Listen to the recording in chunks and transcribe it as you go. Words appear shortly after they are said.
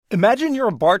Imagine you're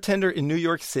a bartender in New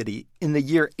York City in the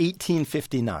year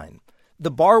 1859. The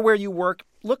bar where you work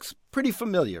looks pretty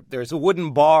familiar. There's a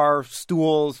wooden bar,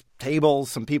 stools,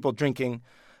 tables, some people drinking.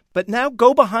 But now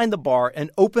go behind the bar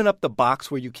and open up the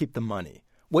box where you keep the money.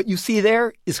 What you see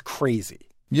there is crazy.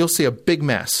 You'll see a big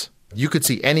mess. You could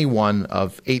see any one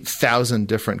of 8,000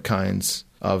 different kinds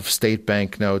of state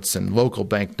banknotes and local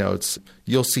banknotes.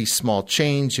 You'll see small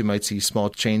change. You might see small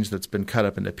change that's been cut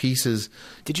up into pieces.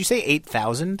 Did you say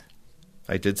 8,000?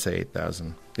 I did say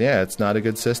 8,000. Yeah, it's not a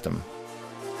good system.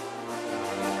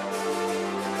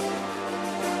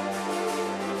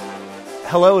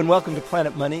 Hello and welcome to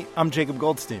Planet Money. I'm Jacob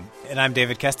Goldstein. And I'm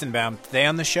David Kestenbaum. Today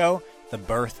on the show, the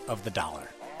birth of the dollar.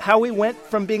 How we went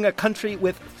from being a country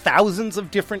with thousands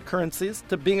of different currencies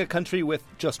to being a country with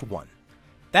just one.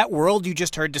 That world you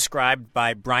just heard described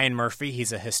by Brian Murphy,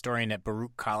 he's a historian at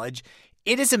Baruch College,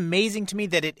 it is amazing to me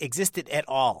that it existed at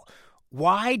all.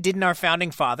 Why didn't our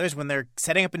founding fathers, when they're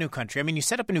setting up a new country, you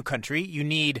set up a new country, you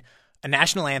need a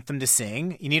national anthem to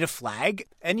sing, you need a flag,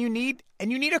 and you need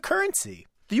a currency.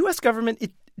 The U.S. government,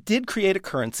 it did create a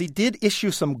currency, did issue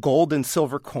some gold and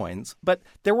silver coins, but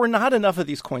there were not enough of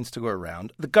these coins to go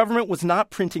around. The government was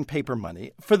not printing paper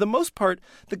money. For the most part,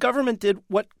 the government did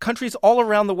what countries all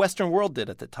around the Western world did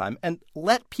at the time and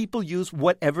let people use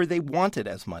whatever they wanted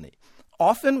as money.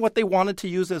 Often what they wanted to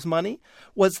use as money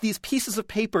was these pieces of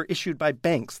paper issued by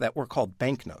banks that were called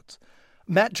banknotes.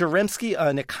 Matt Jaremski,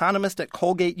 an economist at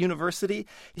Colgate University,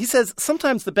 he says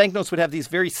sometimes the banknotes would have these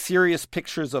very serious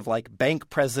pictures of like bank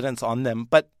presidents on them,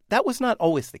 but that was not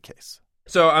always the case.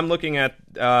 So I'm looking at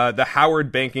the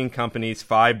Howard Banking Company's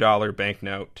 $5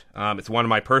 banknote. It's one of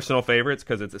my personal favorites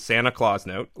because it's a Santa Claus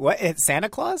note. What? It's Santa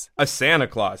Claus? A Santa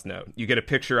Claus note. You get a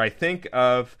picture, I think,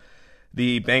 of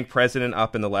the bank president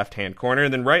up in the left-hand corner,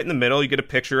 and then right in the middle you get a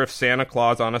picture of Santa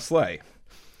Claus on a sleigh.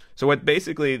 So what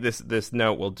basically this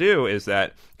note will do is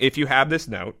that if you have this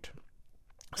note,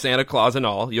 Santa Claus and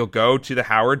all, you'll go to the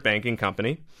Howard Banking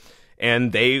Company,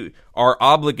 and they are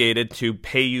obligated to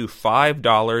pay you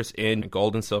 $5 in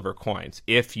gold and silver coins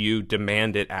if you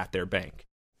demand it at their bank.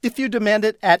 If you demand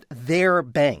it at their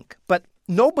bank, but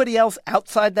nobody else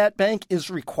outside that bank is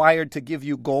required to give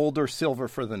you gold or silver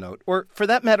for the note, or for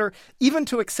that matter, even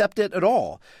to accept it at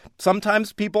all.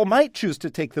 Sometimes people might choose to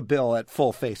take the bill at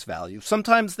full face value.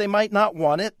 Sometimes they might not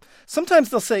want it. Sometimes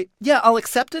they'll say, yeah, I'll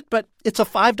accept it, but it's a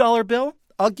 $5 bill.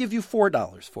 I'll give you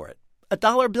 $4 for it. A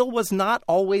dollar bill was not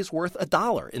always worth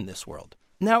 $1 in this world.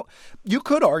 Now, you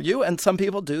could argue, and some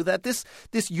people do, that this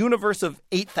universe of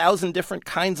 8,000 different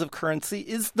kinds of currency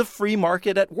is the free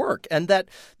market at work, and that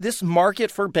this market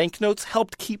for banknotes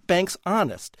helped keep banks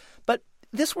honest. But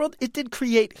this world, it did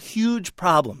create huge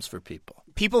problems for people.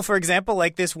 People, for example,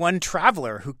 like this one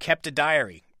traveler who kept a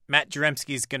diary. Matt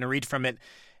Jaremski is going to read from it.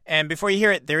 And before you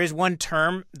hear it, there is one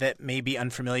term that may be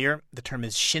unfamiliar. The term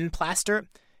is shinplaster.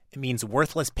 It means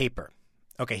worthless paper.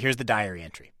 Okay, here's the diary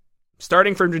entry.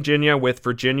 Starting from Virginia with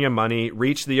Virginia money,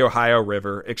 reached the Ohio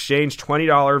River, exchanged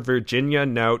 $20 Virginia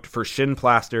note for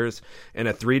shinplasters and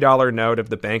a $3 note of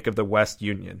the Bank of the West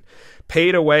Union.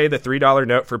 Paid away the $3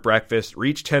 note for breakfast,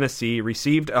 reached Tennessee,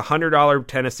 received a $100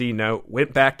 Tennessee note,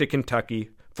 went back to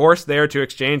Kentucky, forced there to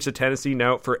exchange the Tennessee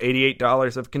note for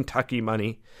 $88 of Kentucky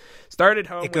money. Started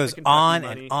home. It goes on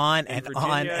and on and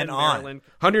on and on.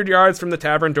 100 yards from the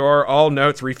tavern door, all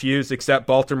notes refused except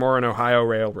Baltimore and Ohio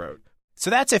Railroad. So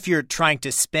that's if you're trying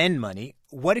to spend money.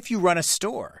 What if you run a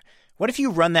store? What if you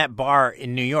run that bar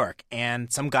in New York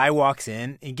and some guy walks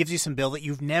in and gives you some bill that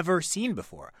you've never seen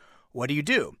before? What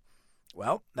do?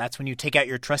 Well, that's when you take out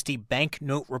your trusty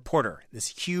banknote reporter, this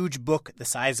huge book the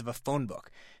size of a phone book.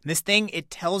 And this thing,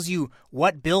 it tells you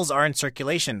what bills are in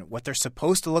circulation, what they're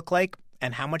supposed to look like,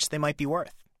 and how much they might be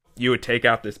worth. You would take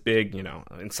out this big,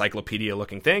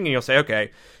 encyclopedia-looking thing, and you'll say,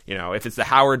 okay, if it's the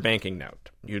Howard Banking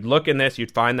note, you'd look in this,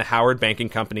 you'd find the Howard Banking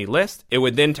Company list. It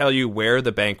would then tell you where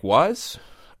the bank was,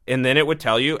 and then it would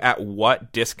tell you at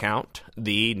what discount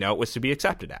the note was to be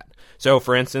accepted at. So,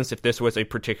 for instance, if this was a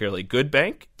particularly good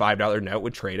bank, $5 note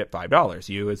would trade at $5.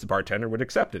 You, as the bartender, would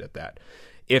accept it at that.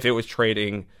 If it was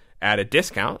trading at a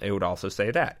discount, it would also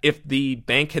say that. If the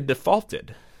bank had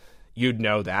defaulted, you'd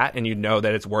know that, and you'd know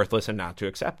that it's worthless and not to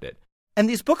accept it. And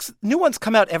these books, new ones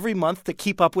come out every month to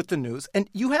keep up with the news, and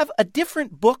you have a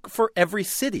different book for every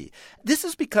city. This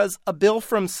is because a bill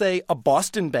from, say, a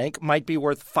Boston bank might be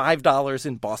worth $5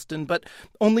 in Boston, but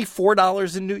only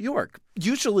 $4 in New York.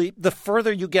 Usually, the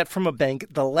further you get from a bank,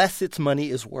 the less its money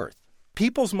is worth.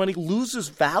 People's money loses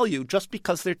value just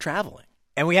because they're traveling.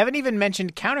 And we haven't even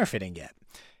mentioned counterfeiting yet.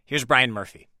 Here's Brian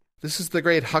Murphy. This is the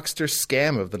great huckster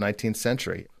scam of the 19th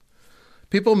century.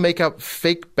 People make up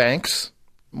fake banks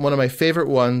One of my favorite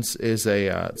ones is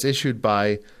it's issued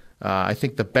by, I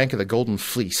think, the Bank of the Golden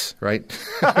Fleece, right?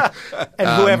 And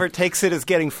whoever takes it is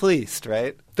getting fleeced,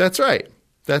 right? That's right.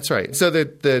 That's right. So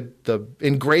the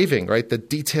engraving, right, the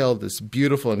detail, this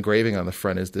beautiful engraving on the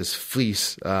front is this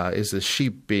fleece, is the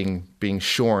sheep being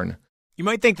shorn. You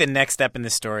might think the next step in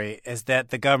this story is that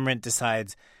the government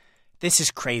decides, this is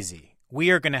crazy.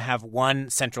 We are going to have one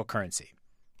central currency.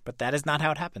 But that is not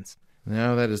how it happens.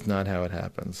 No, that is not how it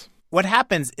happens. What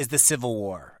happens is the Civil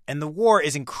War, and the war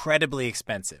is incredibly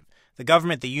expensive. The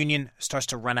government, the Union, starts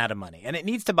to run out of money, and it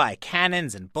needs to buy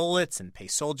cannons and bullets and pay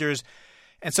soldiers.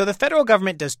 And so the federal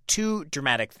government does two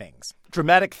dramatic things.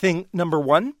 Dramatic thing number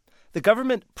one, the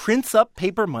government prints up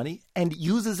paper money and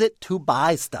uses it to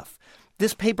buy stuff.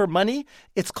 This paper money,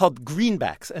 it's called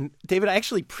greenbacks. And David, I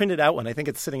actually printed out one. I think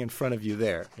it's sitting in front of you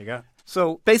there. Here you go.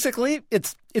 So basically,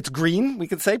 it's green, we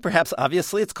could say. Perhaps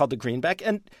obviously it's called the greenback.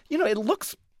 And, it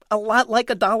looks a lot like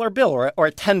a dollar bill or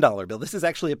a $10 bill. This is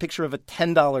actually a picture of a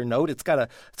 $10 note. It's got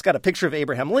a picture of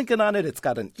Abraham Lincoln on it. It's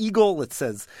got an eagle. It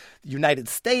says United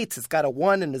States. It's got a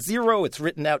 1 and a 0. It's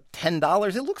written out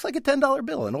 $10. It looks like a $10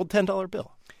 bill, an old $10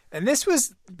 bill. And this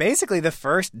was basically the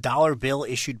first dollar bill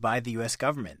issued by the U.S.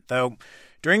 government. Though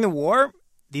during the war,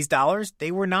 these dollars,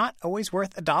 they were not always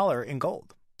worth $1 in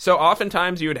gold. So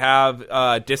oftentimes you would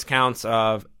have discounts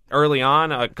of early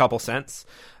on a couple cents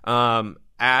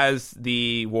as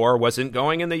the war wasn't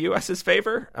going in the U.S.'s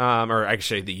favor, or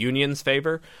actually the Union's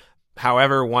favor.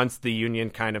 However, once the Union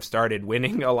kind of started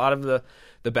winning a lot of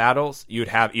the battles, you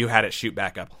had it shoot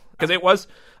back up because it was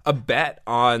a bet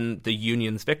on the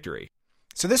Union's victory.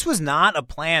 So this was not a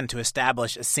plan to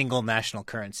establish a single national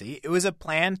currency. It was a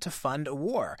plan to fund a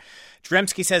war.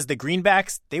 Jaremski says the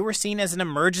greenbacks, they were seen as an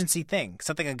emergency thing,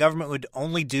 something a government would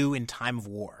only do in time of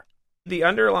war. The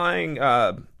underlying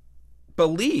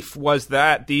belief was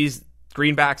that these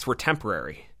greenbacks were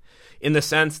temporary in the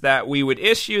sense that we would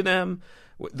issue them,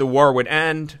 the war would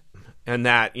end, and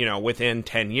that, within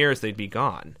 10 years they'd be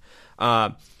gone.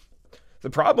 The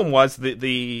problem was that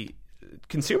the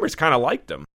consumers kind of liked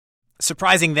them.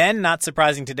 Surprising then, not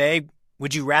surprising today.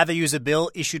 Would you rather use a bill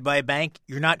issued by a bank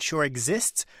you're not sure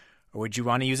exists, or would you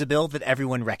want to use a bill that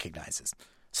everyone recognizes?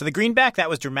 So the greenback, that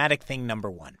was dramatic thing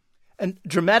number one. And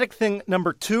dramatic thing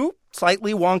number two,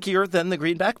 slightly wonkier than the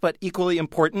greenback, but equally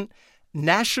important,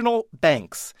 national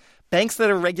banks. Banks that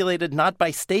are regulated not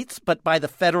by states, but by the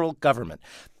federal government.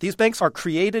 These banks are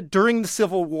created during the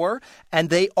Civil War, and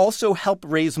they also help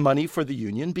raise money for the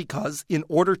Union because in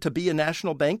order to be a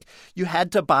national bank, you had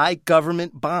to buy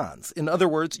government bonds. In other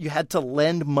words, you had to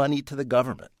lend money to the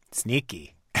government.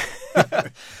 Sneaky.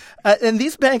 And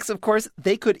these banks, of course,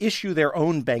 they could issue their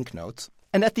own banknotes.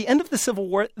 And at the end of the Civil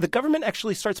War, the government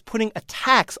actually starts putting a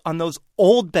tax on those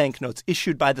old banknotes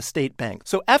issued by the state bank.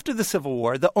 So after the Civil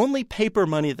War, the only paper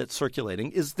money that's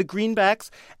circulating is the greenbacks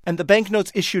and the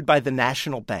banknotes issued by the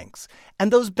national banks. And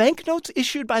those banknotes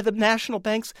issued by the national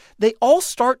banks, they all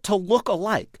start to look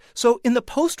alike. So in the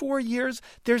post-war years,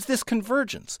 there's this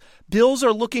convergence. Bills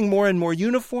are looking more and more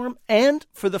uniform, and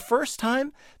for the first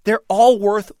time, they're all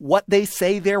worth what they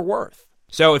say they're worth.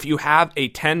 So if you have a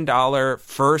 $10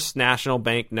 First National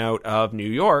Bank note of New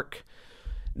York,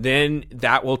 then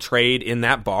that will trade in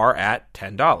that bar at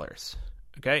 $10.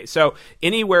 Okay, so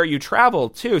anywhere you travel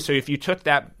to, so if you took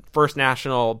that First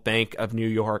National Bank of New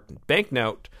York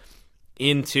banknote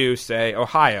into, say,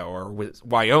 Ohio or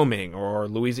Wyoming or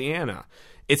Louisiana,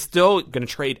 it's still going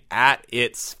to trade at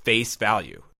its face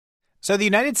value. So the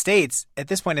United States, at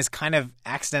this point, has kind of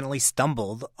accidentally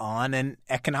stumbled on an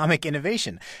economic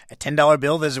innovation. A $10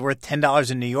 bill that is worth $10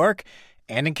 in New York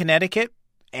and in Connecticut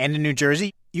and in New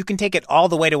Jersey. You can take it all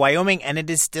the way to Wyoming, and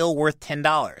it is still worth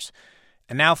 $10.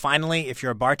 And now, finally, if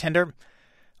you're a bartender,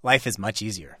 life is much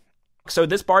easier. So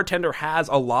this bartender has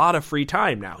a lot of free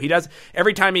time now.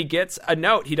 Every time he gets a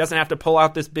note, he doesn't have to pull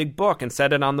out this big book and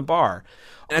set it on the bar.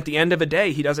 And at the end of a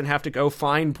day, he doesn't have to go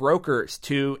find brokers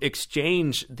to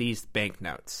exchange these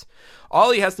banknotes.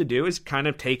 All he has to do is kind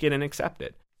of take it and accept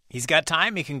it. He's got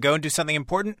time. He can go and do something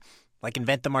important, like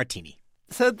invent the martini.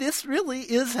 So this really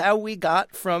is how we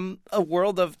got from a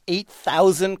world of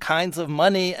 8,000 kinds of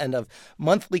money and of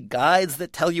monthly guides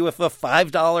that tell you if a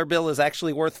 $5 bill is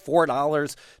actually worth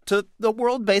 $4 to the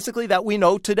world basically that we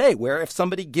know today, where if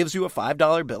somebody gives you a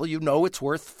 $5 bill, you know it's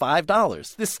worth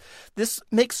 $5. This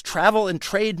makes travel and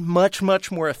trade much,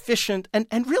 much more efficient.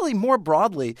 And really more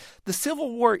broadly, the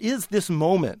Civil War is this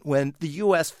moment when the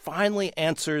U.S. finally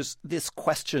answers this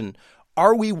question: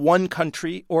 are we one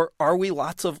country or are we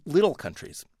lots of little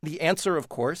countries? The answer, of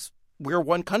course, we're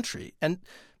one country. And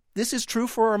this is true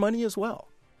for our money as well.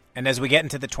 And as we get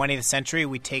into the 20th century,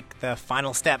 we take the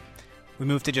final step. We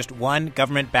move to just one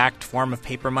government-backed form of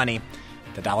paper money,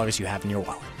 the dollars you have in your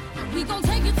wallet. We gon'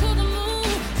 take it to the moon,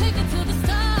 take it to the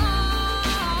stars.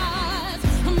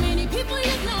 How many people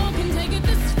you know can take it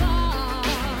this far?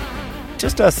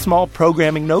 Just a small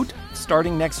programming note.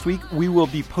 Starting next week, we will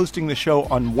be posting the show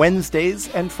on Wednesdays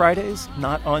and Fridays,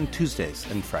 not on Tuesdays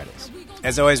and Fridays.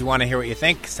 As always, we want to hear what you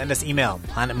think. Send us email,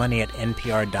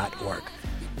 planetmoney@npr.org.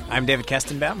 I'm David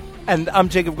Kestenbaum. And I'm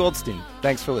Jacob Goldstein.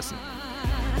 Thanks for listening.